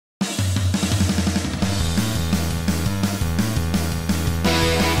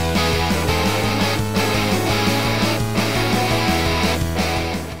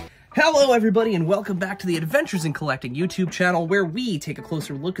Hello everybody and welcome back to the Adventures in Collecting YouTube channel, where we take a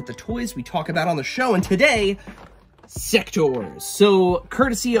closer look at the toys we talk about on the show, and today, Sectaurs. So,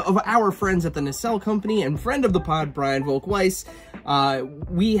 courtesy of our friends at the Nacelle Company and friend of the pod, Brian Volk-Weiss,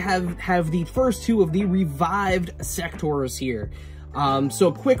 we have the first two of the revived Sectaurs here. So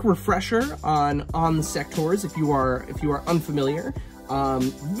a quick refresher on the Sectaurs if you are unfamiliar.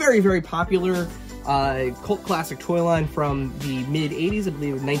 Very popular cult classic toy line from the mid-'80s, I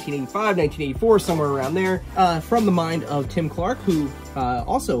believe 1985, 1984, somewhere around there, from the mind of Tim Clark, who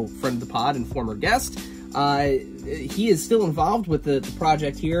also friend of the pod and former guest. He is still involved with the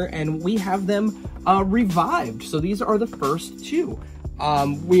project here, and we have them revived. So these are the first two.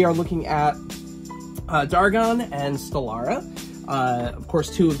 We are looking at Dargon and Stellara. Of course,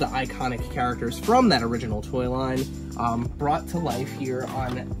 two of the iconic characters from that original toy line, brought to life here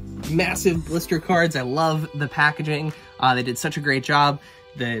on massive blister cards. I love the packaging. They did such a great job.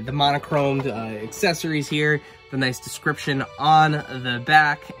 The monochromed accessories here, the nice description on the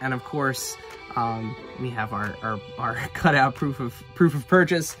back, and of course, we have our cutout proof of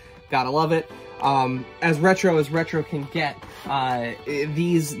purchase. Gotta love it. As retro can get,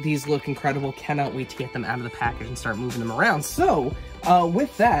 these look incredible. Cannot wait to get them out of the package and start moving them around. So,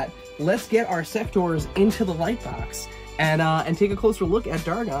 with that, let's get our Sectaurs into the light box and take a closer look at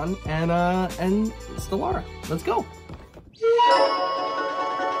Dargon and Stellara. Let's go.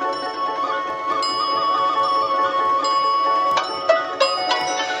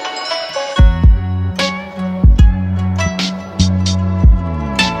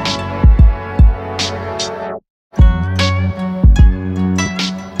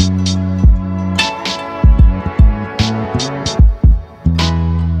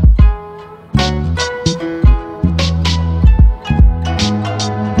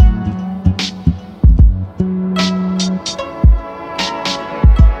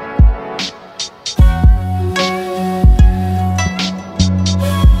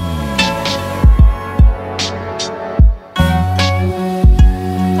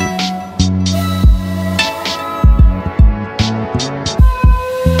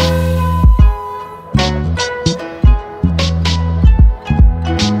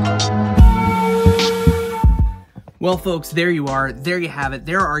 Well, folks, there you are. There you have it.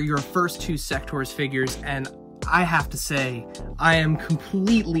 There are your first two Sectaurs figures, and I have to say, I am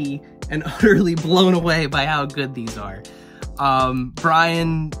completely and utterly blown away by how good these are.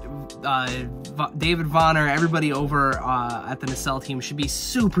 Brian, David Vonner, everybody over at the Nacelle team should be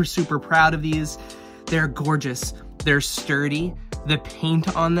super proud of these. They're gorgeous. They're sturdy. The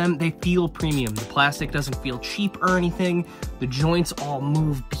paint on them, they feel premium. The plastic doesn't feel cheap or anything. The joints all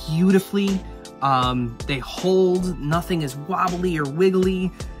move beautifully. They hold, nothing is wobbly or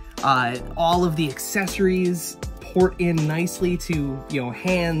wiggly. All of the accessories port in nicely to,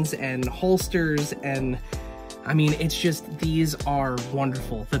 hands and holsters, and I mean, it's just, these are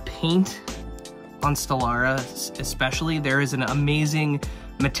wonderful. The paint on Stellara especially, there is an amazing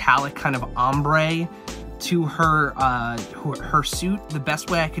metallic kind of ombre to her suit. The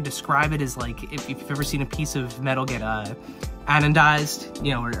best way I could describe it is like if you've ever seen a piece of metal get anodized,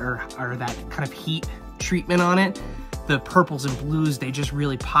 or that kind of heat treatment on it. The purples and blues, they just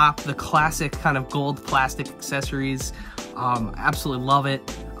really pop. The classic kind of gold plastic accessories, absolutely love it.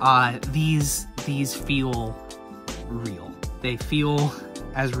 These feel real. They feel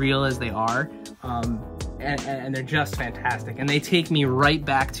as real as they are, and they're just fantastic. And they take me right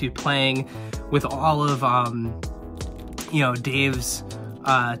back to playing with all of Dave's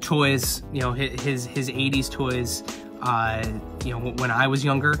toys, his 80s toys. When I was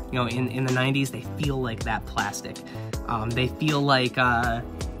younger, in the 90s, they feel like that plastic. They feel like,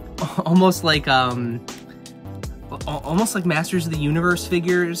 almost like Masters of the Universe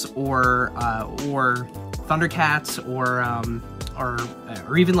figures, or Thundercats, or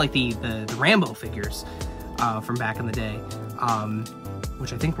even like the Rambo figures, from back in the day,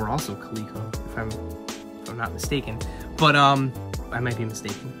 which I think were also Coleco, if I'm not mistaken, but, I might be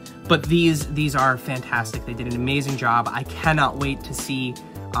mistaken. But these are fantastic. They did an amazing job. I cannot wait to see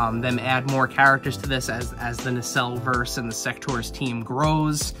them add more characters to this as the Nacelle verse and the Sectaurs team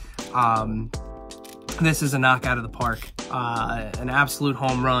grows. This is a knockout of the park, an absolute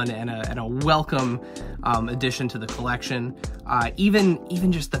home run, and a welcome addition to the collection.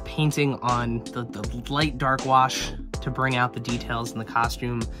 Even just the painting on the light dark wash to bring out the details in the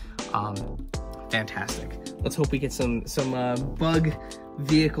costume, fantastic. Let's hope we get some bug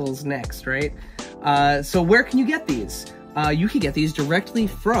vehicles next, right? So where can you get these? You can get these directly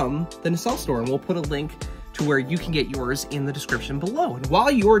from the Nacelle store, and we'll put a link to where you can get yours in the description below. And while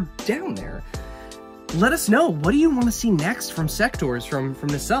you're down there, let us know, what do you want to see next from Sectaurs, from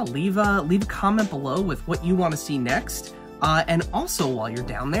Nacelle? Leave a comment below with what you want to see next. And also, while you're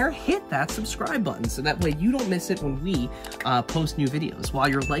down there, hit that subscribe button so that way you don't miss it when we post new videos. While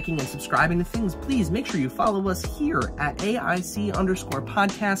you're liking and subscribing to things, please make sure you follow us here at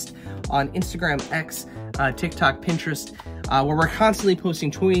AIC_podcast on Instagram, X, TikTok, Pinterest, where we're constantly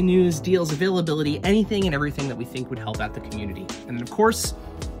posting toy news, deals, availability, anything and everything that we think would help out the community. And then, of course,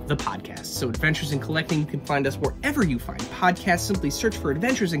 the podcast. So Adventures in Collecting, you can find us wherever you find podcasts. Simply search for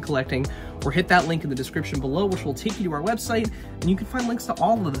Adventures in Collecting or hit that link in the description below, which will take you to our website, and you can find links to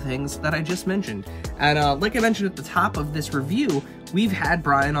all of the things that I just mentioned. And like I mentioned at the top of this review, we've had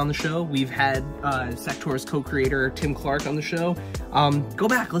Brian on the show. We've had Sectaurs co-creator Tim Clark on the show. Go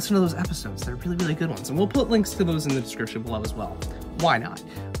back, listen to those episodes. They're really, really good ones. And we'll put links to those in the description below as well. Why not?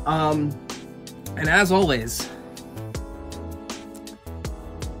 And as always,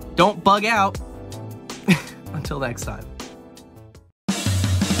 don't bug out. Until next time.